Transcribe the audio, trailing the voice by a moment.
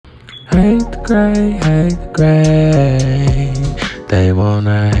Hate the gray, hate the gray. They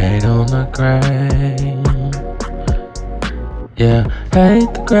wanna hate on the gray. Yeah,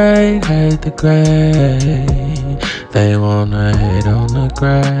 hate the gray, hate the gray. They wanna hate on the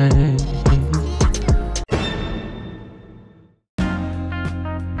gray.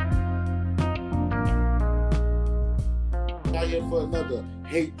 Here for another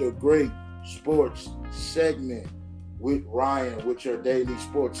Hate the Great Sports segment with Ryan with your daily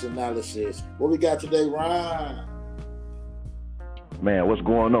sports analysis. What we got today, Ryan? Man, what's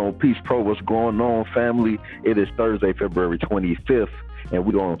going on? Peace Pro, what's going on, family? It is Thursday, February 25th, and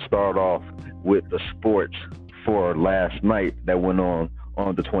we're going to start off with the sports for last night that went on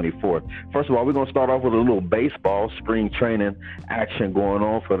the 24th. First of all, we're going to start off with a little baseball spring training action going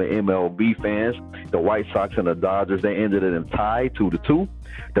on for the MLB fans. The White Sox and the Dodgers, they ended it in tie 2-2.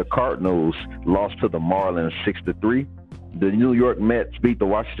 The Cardinals lost to the Marlins 6-3. The New York Mets beat the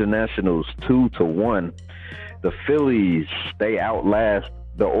Washington Nationals 2-1. The Phillies, they outlast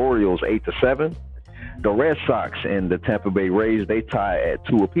the Orioles 8-7. The Red Sox and the Tampa Bay Rays, they tie at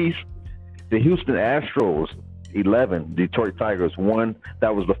 2 apiece. The Houston Astros 11, Detroit Tigers 1.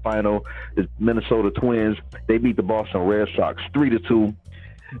 That was the final. The Minnesota Twins, they beat the Boston Red Sox 3-2.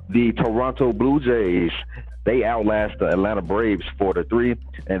 The Toronto Blue Jays, they outlast the Atlanta Braves 4-3,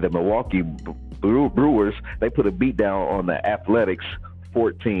 and the Milwaukee Brewers, they put a beat down on the Athletics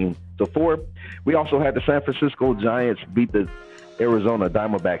 14-4. We also had the San Francisco Giants beat the Arizona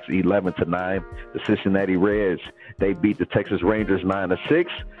Diamondbacks 11-9. The Cincinnati Reds, they beat the Texas Rangers 9-6.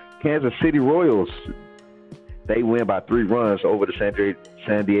 Kansas City Royals, they win by 3 runs over the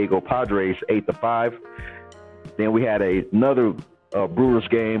San Diego Padres 8-5. Then we had another Brewers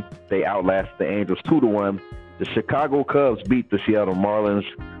game. They outlast the Angels 2-1. The Chicago Cubs beat the Seattle Mariners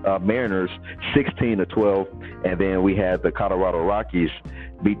 16-12. And then we had the Colorado Rockies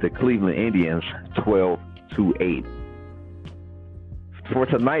beat the Cleveland Indians 12-8. For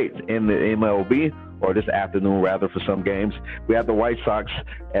tonight in the MLB, or this afternoon rather for some games, we have the White Sox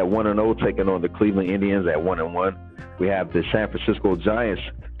at 1-0 taking on the Cleveland Indians at 1-1. We have the San Francisco Giants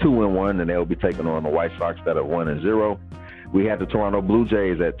 2-1, and they'll be taking on the White Sox that are 1-0. We have the Toronto Blue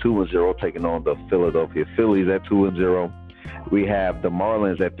Jays at 2-0 taking on the Philadelphia Phillies at 2-0. We have the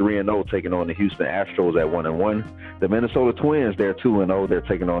Marlins at 3-0 taking on the Houston Astros at 1-1. The Minnesota Twins, they're 2-0. They're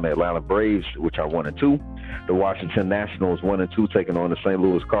taking on the Atlanta Braves, which are 1-2. The Washington Nationals 1-2 taking on the St.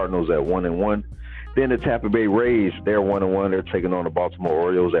 Louis Cardinals at 1-1. Then the Tampa Bay Rays, they're 1-1. They're taking on the Baltimore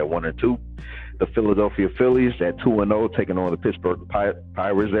Orioles at 1-2. The Philadelphia Phillies at 2-0 taking on the Pittsburgh Pirates,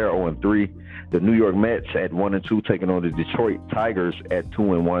 they're 0-3. The New York Mets at 1-2 taking on the Detroit Tigers at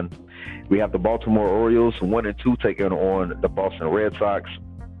 2-1. We have the Baltimore Orioles 1-2 taking on the Boston Red Sox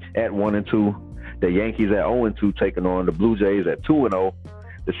at 1-2. The Yankees at 0-2 taking on the Blue Jays at 2-0.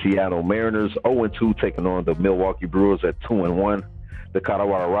 The Seattle Mariners 0-2 taking on the Milwaukee Brewers at 2-1. The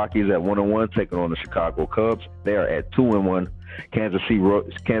Colorado Rockies at 1-1 taking on the Chicago Cubs. They are at 2-1. Kansas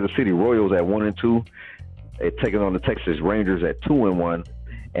City Royals at 1-2 taking on the Texas Rangers at 2-1.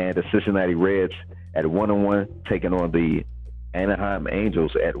 And the Cincinnati Reds at 1-1 taking on the Anaheim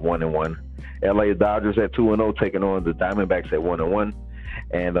Angels at 1-1. LA Dodgers at 2-0 taking on the Diamondbacks at 1-1.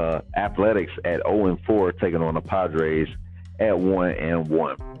 And Athletics at 0-4 taking on the Padres at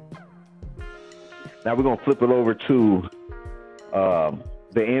 1-1. Now we're going to flip it over to the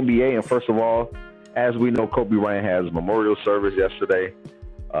NBA. And first of all, as we know, Kobe Bryant has a memorial service yesterday.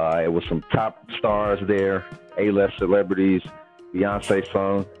 It was some top stars there, A-list celebrities. Beyonce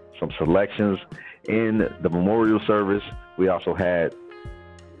sung some selections in the memorial service. We also had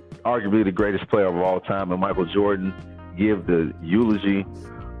arguably the greatest player of all time, and Michael Jordan, give the eulogy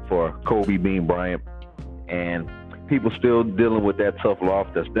for Kobe Bean Bryant. And people still dealing with that tough loss.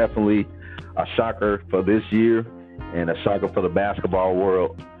 That's definitely a shocker for this year and a shocker for the basketball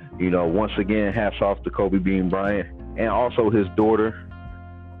world. You know, once again, hats off to Kobe Bean Bryant and also his daughter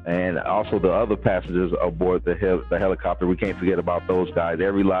and also the other passengers aboard the helicopter. We can't forget about those guys.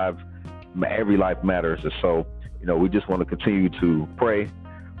 Every life matters. And so, you know, we just want to continue to pray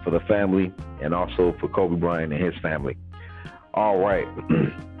for the family and also for Kobe Bryant and his family. All right.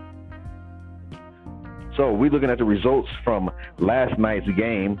 So we're looking at the results from last night's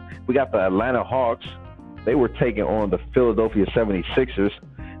game. We got the Atlanta Hawks. They were taking on the Philadelphia 76ers.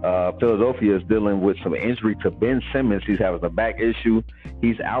 Philadelphia is dealing with some injury to Ben Simmons. He's having a back issue.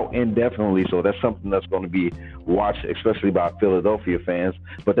 He's out indefinitely, so that's something that's going to be watched, especially by Philadelphia fans.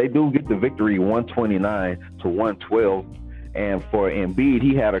 But they do get the victory 129-112. And for Embiid,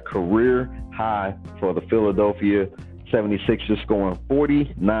 he had a career high for the Philadelphia 76ers, scoring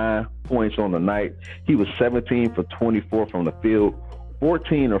 49 points on the night. He was 17 for 24 from the field,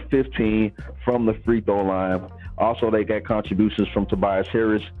 14 or 15 from the free throw line. Also, they got contributions from Tobias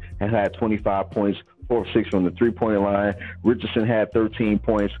Harris, and had 25 points, 4 of 6 from the three-point line. Richardson had 13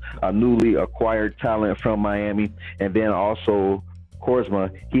 points, a newly acquired talent from Miami. And then also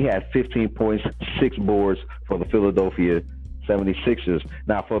Korsma, he had 15 points, 6 boards for the Philadelphia 76ers.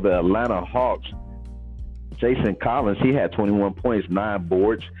 Now, for the Atlanta Hawks, Jason Collins, he had 21 points, 9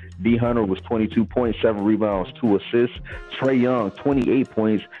 boards. D. Hunter was 22 points, 7 rebounds, 2 assists. Trae Young, 28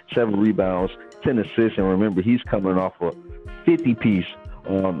 points, 7 rebounds, 10 assists. And remember, he's coming off a 50-piece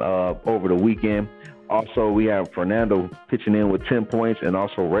on over the weekend. Also, we have Fernando pitching in with 10 points, and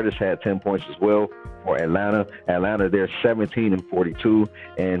also Reddish had 10 points as well for Atlanta. Atlanta, they're 17-42,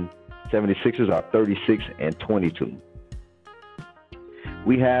 and 76ers are 36-22.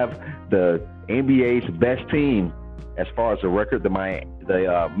 We have the NBA's best team as far as the record, the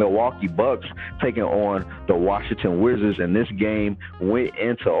Milwaukee Bucks taking on the Washington Wizards, and this game went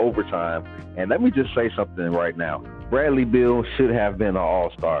into overtime. And let me just say something right now. Bradley Beal should have been an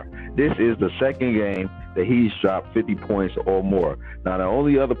all-star. This is the second game that he's dropped 50 points or more. Now, the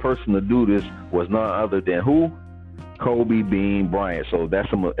only other person to do this was none other than who? Kobe Bean Bryant. So that's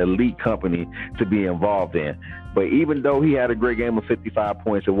some elite company to be involved in. But even though he had a great game of 55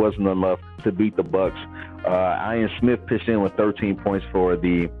 points, it wasn't enough to beat the Bucks. Ian Smith pitched in with 13 points for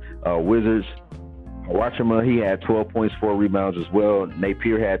the Wizards. Wachima, he had 12 points, 4 rebounds as well.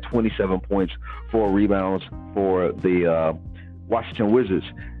 Napier had 27 points, 4 rebounds for the Washington Wizards.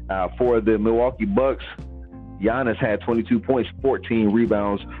 For the Milwaukee Bucks, Giannis had 22 points, 14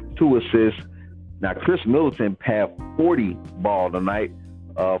 rebounds, 2 assists. Now, Chris Middleton had 40 ball tonight,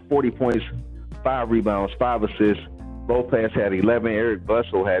 40 points, 5 rebounds, 5 assists. Lopez had 11. Eric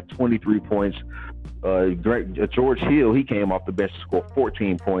Bledsoe had 23 points. George Hill, he came off the bench to score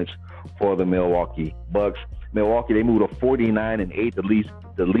 14 points for the Milwaukee Bucks. Milwaukee, they moved to 49-8,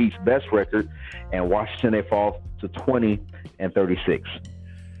 the league's best record, and Washington, they fall to 20-36.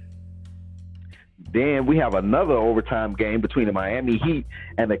 Then we have another overtime game between the Miami Heat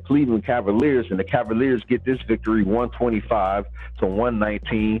and the Cleveland Cavaliers, and the Cavaliers get this victory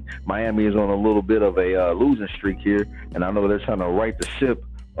 125-119. Miami is on a little bit of a losing streak here, and I know they're trying to right the ship.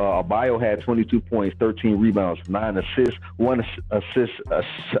 Abayo had 22 points, 13 rebounds, 9 assists, 1 assist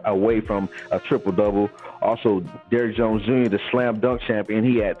away from a triple-double. Also, Derrick Jones Jr., the slam dunk champion,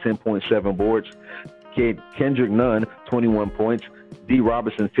 he had 10.7 boards. Kendrick Nunn, 21 points. D.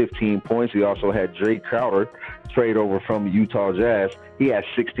 Robinson, 15 points. We also had Jay Crowder, trade over from Utah Jazz. He had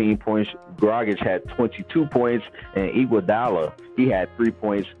 16 points. Dragic had 22 points. And Iguodala, he had 3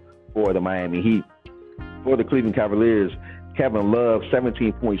 points for the Miami Heat. For the Cleveland Cavaliers, Kevin Love,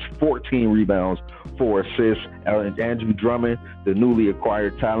 17 points, 14 rebounds, 4 assists. Andrew Drummond, the newly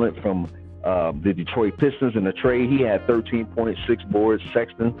acquired talent from the Detroit Pistons in the trade, he had 13 points, 6 boards.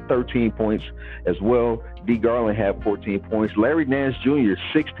 Sexton, 13 points as well. D. Garland had 14 points. Larry Nance Jr.,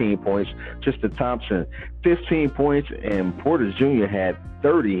 16 points. Tristan Thompson, 15 points. And Porter Jr. had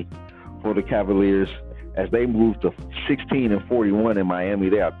 30 for the Cavaliers as they moved to 16-41 in Miami.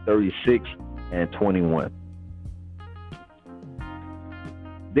 They are 36-21.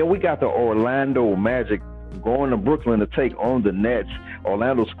 Then we got the Orlando Magic going to Brooklyn to take on the Nets.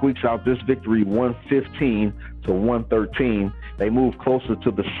 Orlando squeaks out this victory 115-113. They move closer to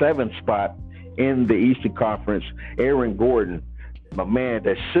the 7th spot in the Eastern Conference. Aaron Gordon, my man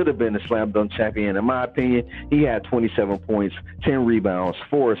that should have been the slam dunk champion, in my opinion, he had 27 points, 10 rebounds,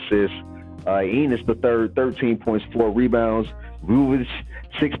 4 assists. Enos the third, 13 points, 4 rebounds. Vujovic,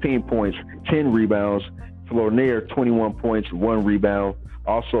 16 points, 10 rebounds. Fournier, 21 points, 1 rebound.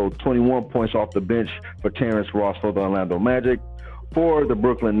 Also, 21 points off the bench for Terrence Ross for the Orlando Magic. For the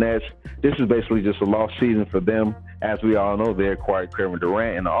Brooklyn Nets, this is basically just a lost season for them. As we all know, they acquired Kevin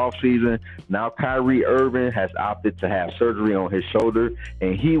Durant in the offseason. Now Kyrie Irving has opted to have surgery on his shoulder,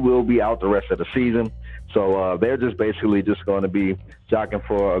 and he will be out the rest of the season. So they're just basically just going to be jockeying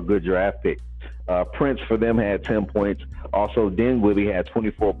for a good draft pick. Prince for them had 10 points. Also, Dinwiddie had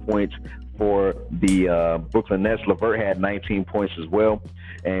 24 points for the Brooklyn Nets. LeVert had 19 points as well.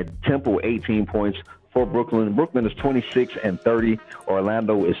 And Temple, 18 points for Brooklyn. Brooklyn is 26-30.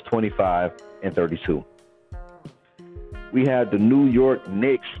 Orlando is 25-32. We had the New York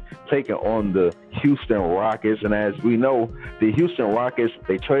Knicks taking on the Houston Rockets. And as we know, the Houston Rockets,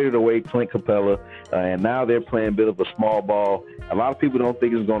 they traded away Clint Capella, and now they're playing a bit of a small ball. A lot of people don't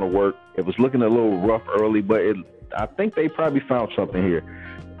think it's going to work. It was looking a little rough early, but I think they probably found something here.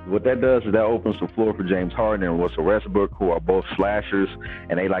 What that does is that opens the floor for James Harden and Russell Westbrook, who are both slashers,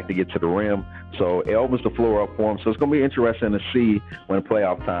 and they like to get to the rim. So it opens the floor up for them. So it's going to be interesting to see when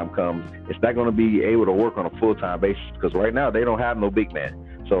playoff time comes. It's not going to be able to work on a full-time basis because right now they don't have no big man.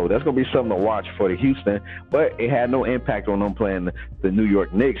 So that's going to be something to watch for the Houston. But it had no impact on them playing the New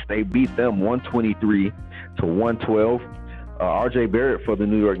York Knicks. They beat them 123-112. R.J. Barrett for the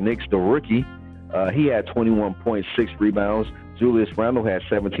New York Knicks, the rookie, he had 21.6 rebounds. Julius Randle had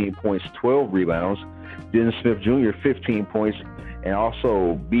 17 points, 12 rebounds. Dennis Smith Jr., 15 points. And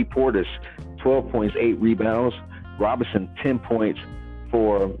also B. Portis, 12 points, 8 rebounds. Robinson, 10 points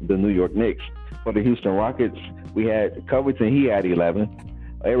for the New York Knicks. For the Houston Rockets, we had Covington, he had 11.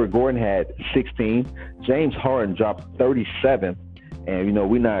 Eric Gordon had 16. James Harden dropped 37. And,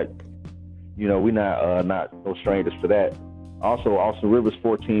 we're not no strangers to that. Also, Austin Rivers,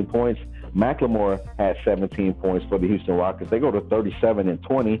 14 points. McLemore had 17 points for the Houston Rockets. They go to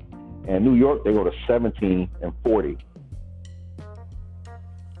 37-20, and New York, they go to 17-40.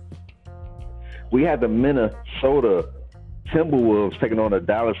 We had the Minnesota Timberwolves taking on the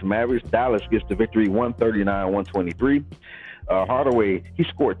Dallas Mavericks. Dallas gets the victory 139-123. Hardaway, he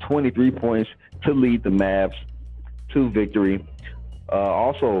scored 23 points to lead the Mavs to victory.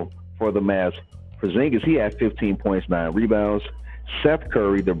 Also for the Mavs, Porzingis, he had 15 points, 9 rebounds. Seth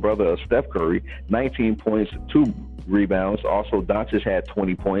Curry, the brother of Steph Curry, 19 points, 2 rebounds. Also, Doncic had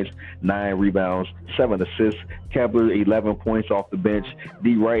 20 points, 9 rebounds, 7 assists. Kepler, 11 points off the bench.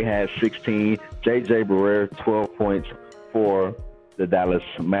 D. Wright had 16. J.J. Barea, 12 points for the Dallas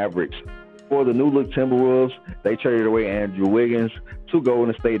Mavericks. For the New Look Timberwolves, they traded away Andrew Wiggins to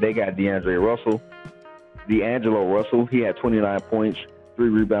Golden State. They got D'Angelo Russell, he had 29 points, 3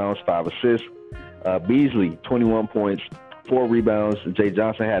 rebounds, 5 assists. Beasley, 21 points, 4 rebounds. Jay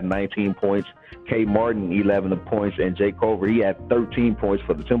Johnson had 19 points. K. Martin, 11 points. And Jay Culver, he had 13 points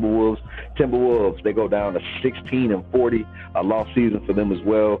for the Timberwolves. Timberwolves, they go down to 16-40. A lost season for them as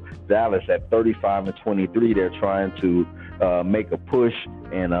well. Dallas at 35-23. They're trying to make a push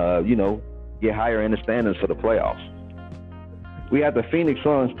and, get higher in the standings for the playoffs. We have the Phoenix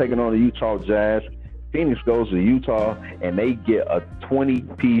Suns taking on the Utah Jazz. Phoenix goes to Utah, and they get a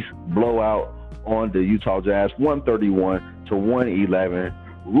 20-piece blowout on the Utah Jazz, 131-111.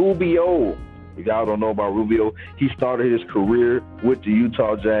 Rubio, if y'all don't know about Rubio, he started his career with the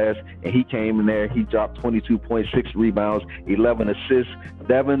Utah Jazz, and he came in there. He dropped 22.6 rebounds, 11 assists.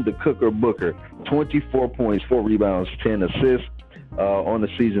 Devin the Cooker Booker, 24 points, 4 rebounds, 10 assists on the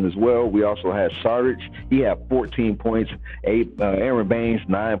season as well. We also had Saric. He had 14 points. Aaron Baines,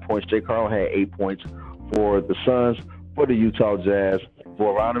 9 points. Jay Carl had 8 points for the Suns. For the Utah Jazz,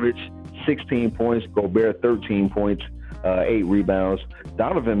 Voronovich, 16 points. Gobert, 13 points, 8 rebounds.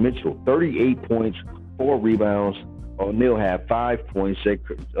 Donovan Mitchell, 38 points, 4 rebounds. O'Neal had 5 points.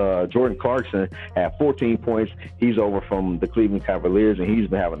 Jordan Clarkson had 14 points. He's over from the Cleveland Cavaliers, and he's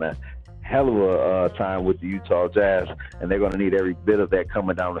been having a hell of a time with the Utah Jazz, and they're going to need every bit of that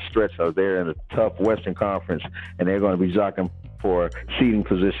coming down the stretch. So they're in a tough Western Conference, and they're going to be jockeying for seeding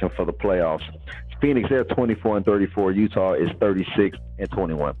position for the playoffs. Phoenix, they're 24-34. Utah is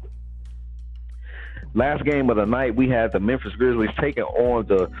 36-21. Last game of the night, we had the Memphis Grizzlies taking on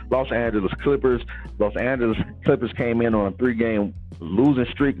the Los Angeles Clippers. Los Angeles Clippers came in on a 3-game losing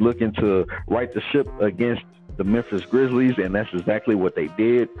streak, looking to right the ship against the Memphis Grizzlies, and that's exactly what they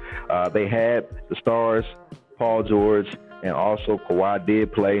did. They had the stars, Paul George, and also Kawhi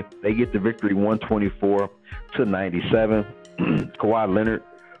did play. They get the victory 124-97. Kawhi Leonard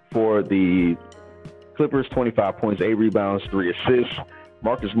for the Clippers, 25 points, 8 rebounds, 3 assists.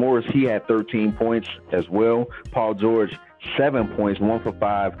 Marcus Morris, he had 13 points as well. Paul George, 7 points, 1 for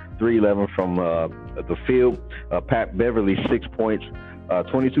 5, 3-11 from the field. Pat Beverly, 6 points,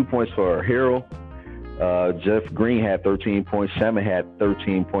 22 points for Harrell. Jeff Green had 13 points. Salmon had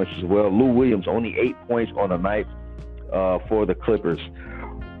 13 points as well. Lou Williams, only 8 points on the night for the Clippers.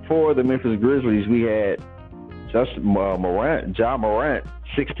 For the Memphis Grizzlies, we had Ja Morant,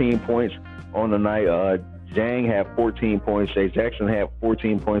 16 points on the night. Jang had 14 points. Jay Jackson had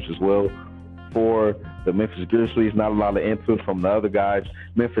 14 points as well for the Memphis Grizzlies. Not a lot of input from the other guys.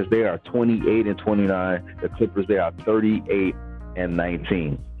 Memphis, they are 28-29. The Clippers, they are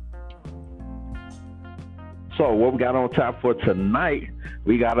 38-19. So what we got on top for tonight,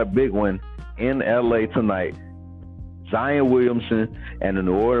 we got a big one in L.A. tonight. Zion Williamson and the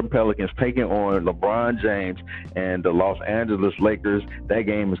New Orleans Pelicans taking on LeBron James and the Los Angeles Lakers. That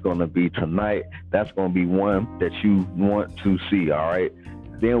game is going to be tonight. That's going to be one that you want to see, all right?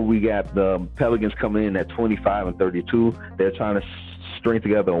 Then we got the Pelicans coming in at 25-32. They're trying to string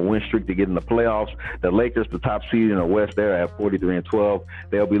together a win streak to get in the playoffs. The Lakers, the top seed in the West, they're at 43-12.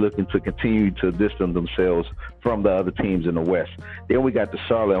 They'll be looking to continue to distance themselves from the other teams in the West. Then we got the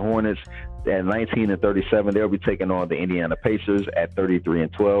Charlotte Hornets at 19-37. They'll be taking on the Indiana Pacers at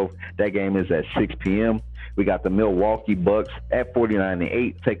 33-12. That game is at 6 p.m. We got the Milwaukee Bucks at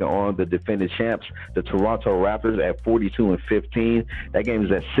 49-8 taking on the defending champs, the Toronto Raptors at 42-15. That game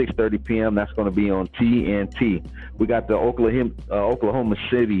is at 6:30 p.m. That's going to be on TNT. We got the Oklahoma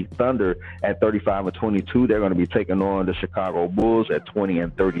City Thunder at 35-22. They're going to be taking on the Chicago Bulls at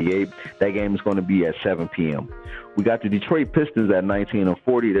 20-38. That game is going to be at 7 p.m. We got the Detroit Pistons at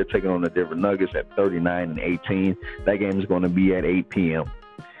 19-40. They're taking on the Denver Nuggets at 39-18. That game is going to be at 8 p.m.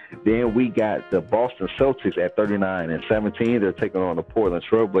 Then we got the Boston Celtics at 39-17. They're taking on the Portland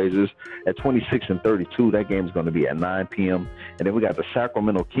Trail Blazers at 26-32. That game is going to be at 9 p.m. And then we got the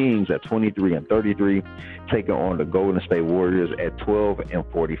Sacramento Kings at 23-33, taking on the Golden State Warriors at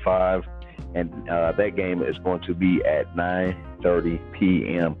 12-45. And that game is going to be at 9:30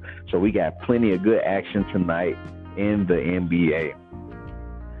 p.m. So we got plenty of good action tonight in the NBA.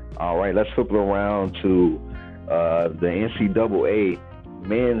 All right, let's flip it around to the NCAA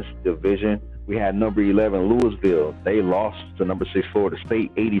men's division. We had number 11 Louisville. They lost to number 6 Florida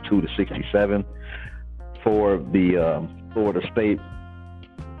State 82-67. For the Florida State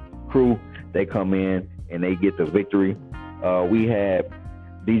crew, they come in and they get the victory. We had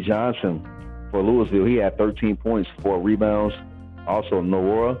D. Johnson for Louisville. He had 13 points, 4 rebounds. Also,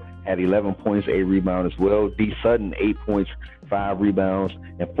 Noah had 11 points, 8 rebounds as well. D. Sutton, 8 points, 5 rebounds,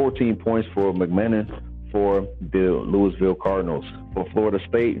 and 14 points for McMahon for the Louisville Cardinals. For Florida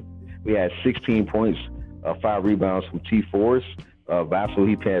State, we had 16 points, 5 rebounds from T. Forrest. Vassell,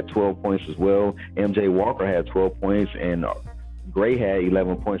 he had 12 points as well. MJ Walker had 12 points, and Gray had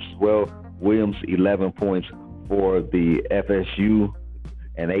 11 points as well. Williams, 11 points for the FSU,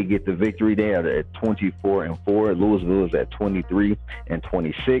 and they get the victory there at 24-4. Louisville is at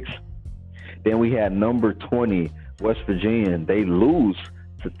 23-26. Then we had number 20, West Virginia. They lose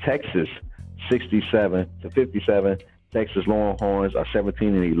to Texas 67-57. Texas Longhorns are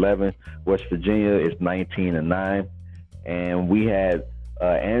 17-11. West Virginia is 19-9. And we had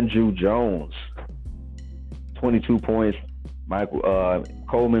Andrew Jones, 22 points. Michael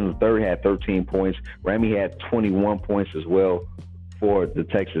Coleman III had 13 points. Ramy had 21 points as well for the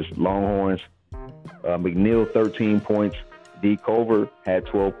Texas Longhorns. McNeil, 13 points. D. Culver had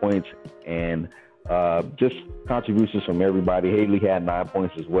 12 points. And just contributions from everybody. Haley had 9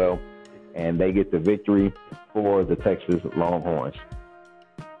 points as well. And they get the victory for the Texas Longhorns.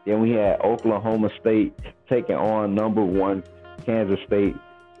 Then we had Oklahoma State taking on number 1 Kansas State.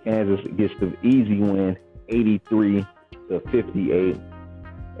 Kansas gets the easy win, 83-58.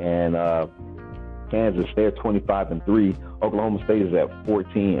 And Kansas, they're 25-3. Oklahoma State is at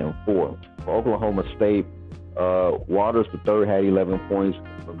 14-4. For Oklahoma State, Waters III had 11 points.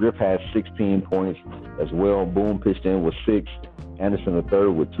 McGriff had 16 points as well. Boone pitched in with 6. Anderson III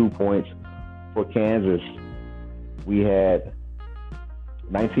with 2 points. For Kansas, we had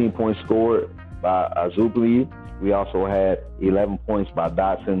 19 points scored by Azubli. We also had 11 points by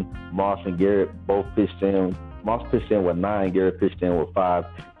Dotson. Moss and Garrett both pitched in. Moss pitched in with 9. Garrett pitched in with 5.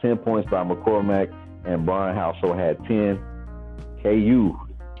 10 points by McCormack, and Brian Housel had 10. KU,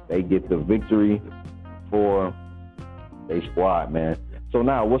 they get the victory for their squad, man. So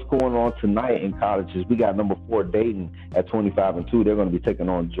now what's going on tonight in colleges? We got number 4 Dayton at 25-2. They're going to be taking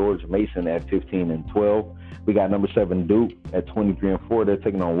on George Mason at 15-12. We got number 7 Duke at 23-4. They're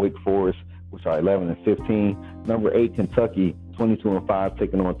taking on Wake Forest, which are 11-15. Number 8 Kentucky, 22-5,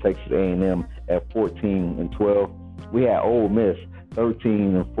 taking on Texas A&M at 14-12. We had Ole Miss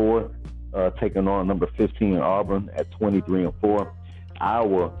 13-4, taking on number 15 Auburn at 23-4.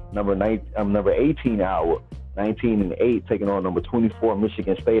 Iowa, number 18 Iowa, 19-8, taking on number 24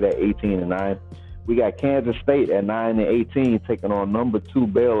 Michigan State at 18-9. We got Kansas State at 9-18, taking on number 2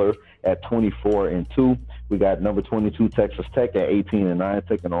 Baylor at 24-2. We got number 22 Texas Tech at 18-9,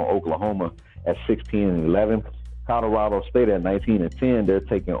 taking on Oklahoma at 16-11. Colorado State at 19-10, they're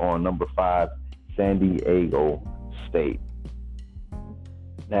taking on number 5 San Diego State.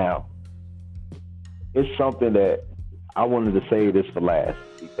 Now, it's something that I wanted to say this for last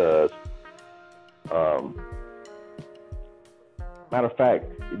because, matter of fact,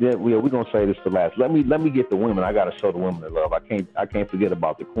 we're gonna say this for last. Let me get the women. I gotta show the women the love. I can't forget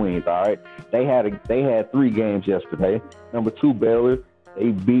about the Queens. All right, they had 3 games yesterday. Number 2 Baylor,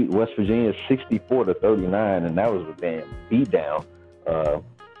 they beat West Virginia 64-39, and that was a damn beat down.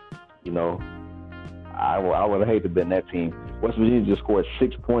 I would have hated to been that team. West Virginia just scored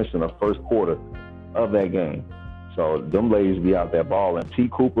 6 points in the first quarter of that game. So them ladies be out there balling. T.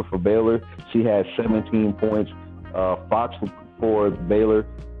 Cooper for Baylor, she had 17 points. Fox for Baylor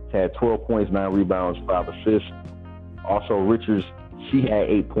had 12 points, 9 rebounds, 5 assists. Also Richards, she had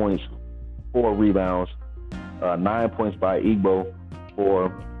 8 points, 4 rebounds, 9 points by Igbo for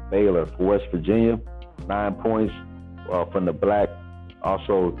Baylor. For West Virginia, 9 points from the black.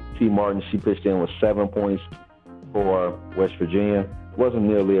 Also T. Martin, she pitched in with 7 points for West Virginia. Wasn't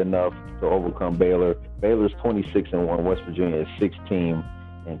nearly enough to overcome Baylor. Baylor's 26-1. West Virginia is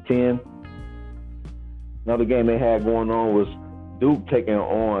 16-10. Another game they had going on was Duke taking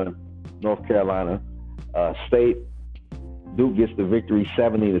on North Carolina State. Duke gets the victory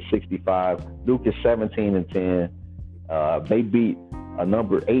 70-65. Duke is 17-10. They beat a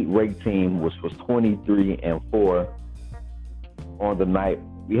number 8 ranked team, which was 23-4 on the night.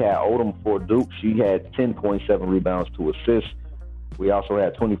 We had Odom for Duke. She had 10.7 rebounds, 2 assists. We also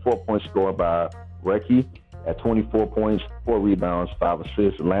had 24 points scored by Recchi at 24 points, 4 rebounds, 5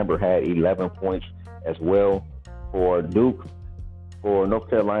 assists. Lambert had 11 points as well for Duke. For North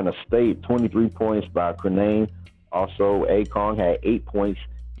Carolina State, 23 points by Crenane. Also, Akong had 8 points,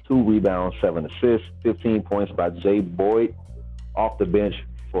 2 rebounds, 7 assists. 15 points by Jay Boyd off the bench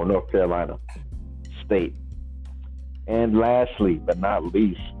for North Carolina State. And lastly, but not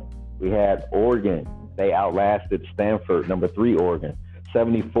least, we had Oregon. They outlasted Stanford, number 3 Oregon.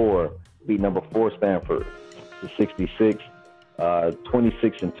 74 beat number 4 Stanford to 66.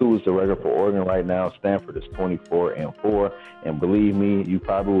 26-2 is the record for Oregon right now. Stanford is 24-4. And believe me, you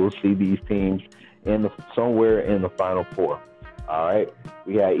probably will see these teams somewhere in the Final Four. All right.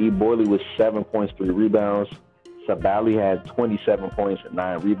 We had E. Boyley with 7 points, 3 rebounds. Sabali had 27 points and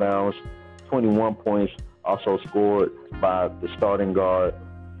 9 rebounds. 21 points also scored by the starting guard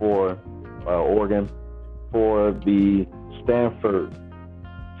for Oregon. For the Stanford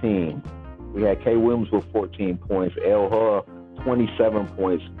team, we had Kay Williams with 14 points. El Hur, 27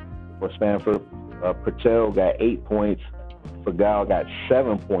 points for Stanford. Patel got 8 points. Fagal got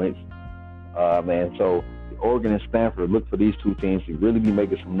 7 points. So Oregon and Stanford, look for these 2 teams to really be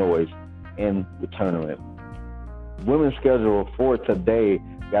making some noise in the tournament. Women's schedule for today,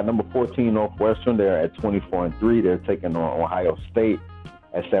 got number 14 Northwestern. They're at 24-3. They're taking on Ohio State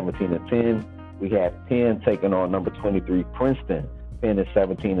at 17-10. We have Penn taking on number 23 Princeton. Penn is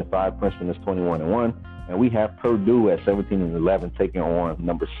 17-5. Princeton is 21-1. And we have Purdue at 17-11 taking on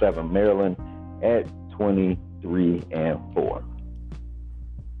number 7 Maryland at 23-4.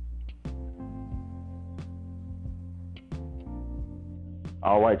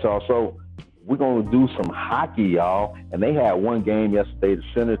 All right, y'all. So we're going to do some hockey, y'all. And they had one game yesterday. The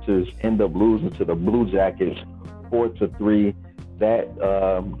Senators end up losing to the Blue Jackets 4-3. That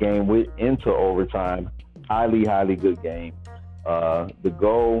game went into overtime. Highly, highly good game.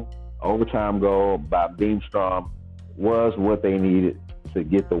 The overtime goal by Beamstrom was what they needed to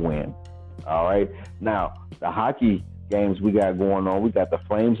get the win. All right. Now, the hockey games we got going on, we got the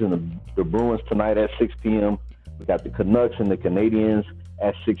Flames and the Bruins tonight at 6 p.m. We got the Canucks and the Canadiens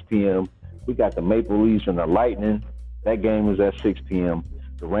at 6 p.m. We got the Maple Leafs and the Lightning. That game is at 6 p.m.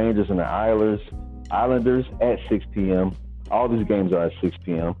 The Rangers and the Islanders at 6 p.m. All these games are at 6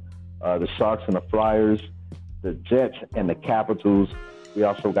 p.m. The Sharks and the Flyers, the Jets and the Capitals. We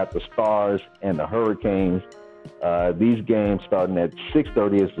also got the Stars and the Hurricanes. These games starting at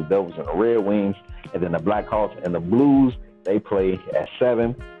 6:30 is the Devils and the Red Wings. And then the Blackhawks and the Blues, they play at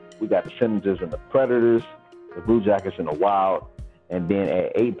 7. We got the Senators and the Predators, the Blue Jackets and the Wild. And then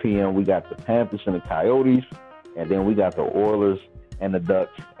at 8 p.m., we got the Panthers and the Coyotes. And then we got the Oilers and the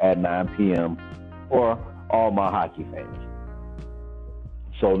Ducks at 9 p.m. for all my hockey fans.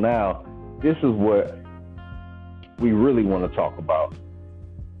 So now, this is what we really want to talk about.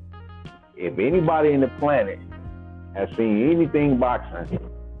 If anybody in the planet has seen anything boxing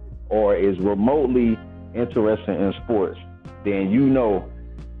or is remotely interested in sports, then you know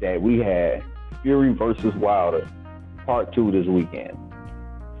that we had Fury versus Wilder Part 2 this weekend.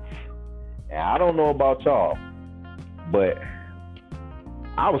 And I don't know about y'all, but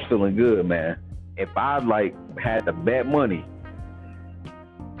I was feeling good, man. If I had to bet money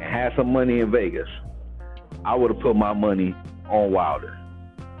and had some money in Vegas, I would have put my money on Wilder.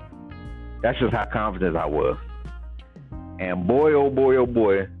 That's just how confident I was. And boy, oh boy, oh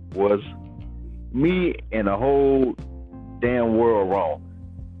boy, was me and the whole damn world wrong.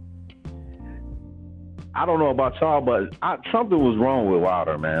 I don't know about y'all, but something was wrong with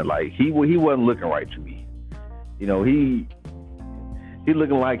Wilder, man. Like, he wasn't looking right to me. You know, he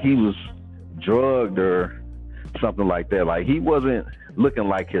looking like he was drugged or something like that. Like, he wasn't looking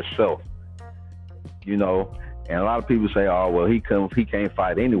like himself, you know. And a lot of people say, oh, well, he can't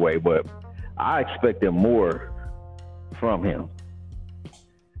fight anyway. But I expected more from him.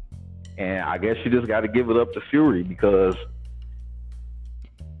 And I guess you just got to give it up to Fury because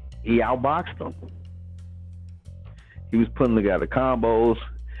he outboxed him. He was putting together combos.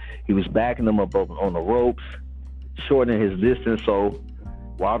 He was backing him up on the ropes, shortening his distance so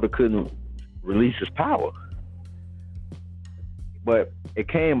Wilder couldn't release his power. But it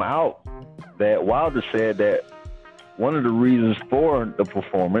came out that Wilder said that one of the reasons for the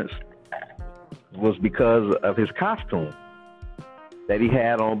performance was because of his costume that he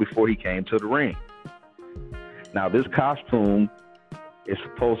had on before he came to the ring. Now, this costume is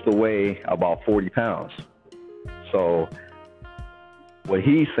supposed to weigh about 40 pounds. So what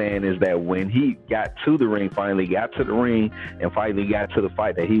he's saying is that when he got to the ring, finally got to the ring and finally got to the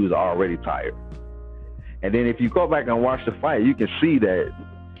fight, that he was already tired. And then if you go back and watch the fight, you can see that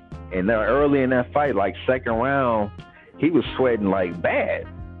early in that fight, like second round, he was sweating like bad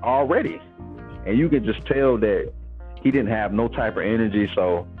already. And you can just tell that he didn't have no type of energy.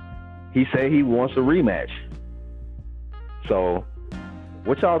 So he said he wants a rematch. So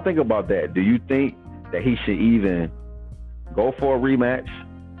what y'all think about that? Do you think that he should even go for a rematch?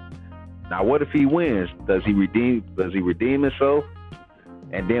 Now, what if he wins? Does he redeem himself?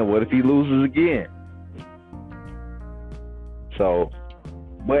 And then what if he loses again? So,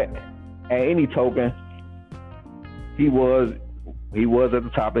 but at any token, he was at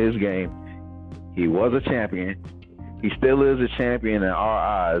the top of his game. He was a champion. He still is a champion in our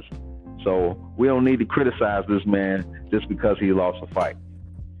eyes. So we don't need to criticize this man just because he lost a fight.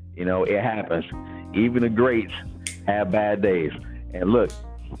 You know, it happens. Even the greats have bad days. And look,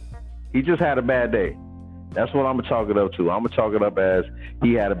 he just had a bad day. That's what I'm going to chalk it up to. I'm going to chalk it up as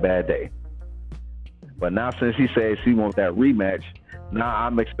he had a bad day. But now since he says he wants that rematch, now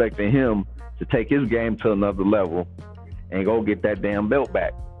I'm expecting him to take his game to another level and go get that damn belt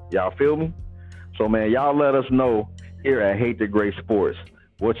back. Y'all feel me? So, man, y'all let us know here at Hate the Great Sports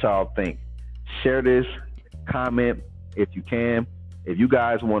what y'all think. Share this, comment if you can. If you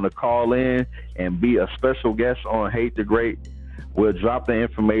guys want to call in and be a special guest on Hate the Great, we'll drop the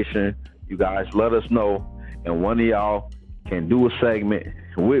information. You guys let us know, and one of y'all can do a segment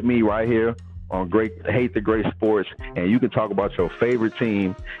with me right here on Hate the Great Sports, and you can talk about your favorite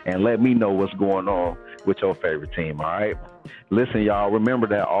team and let me know what's going on with your favorite team, all right? Listen, y'all, remember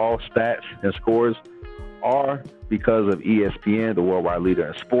that all stats and scores are because of ESPN, the worldwide leader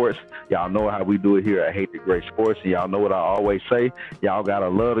in sports. Y'all know how we do it here at Hate the Great Sports, and y'all know what I always say. Y'all got to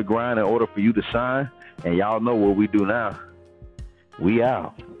love the grind in order for you to shine, and y'all know what we do now. We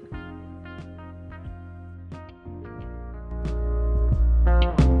out.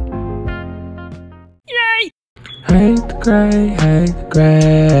 Hate the great.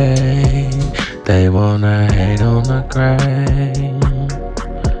 They wanna hate on the great.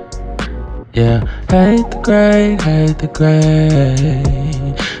 Yeah, hate the great.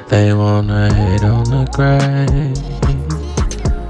 They wanna hate on the great.